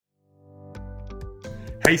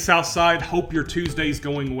Hey Southside, hope your Tuesday's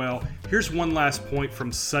going well. Here's one last point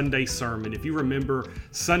from Sunday sermon. If you remember,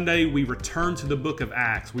 Sunday we returned to the book of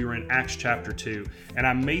Acts. We were in Acts chapter 2, and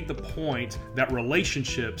I made the point that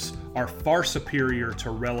relationships are far superior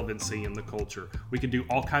to relevancy in the culture. We can do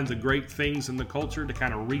all kinds of great things in the culture to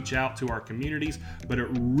kind of reach out to our communities, but it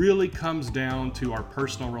really comes down to our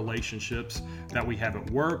personal relationships that we have at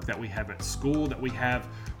work, that we have at school, that we have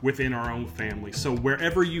within our own family. So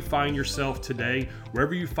wherever you find yourself today,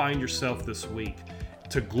 wherever you find yourself this week,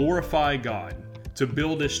 to glorify God, to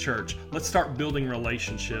build His church, let's start building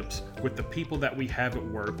relationships with the people that we have at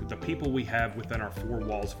work, with the people we have within our four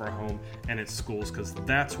walls of our home and at schools, because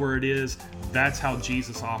that's where it is. That's how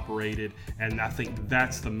Jesus operated, and I think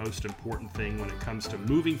that's the most important thing when it comes to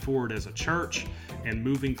moving forward as a church and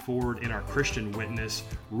moving forward in our Christian witness,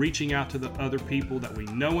 reaching out to the other people that we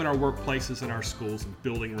know in our workplaces and our schools and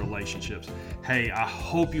building relationships. Hey, I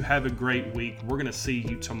hope you have a great week. We're going to see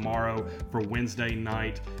you tomorrow for Wednesday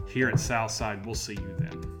night here at Southside. We'll see you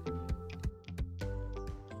then.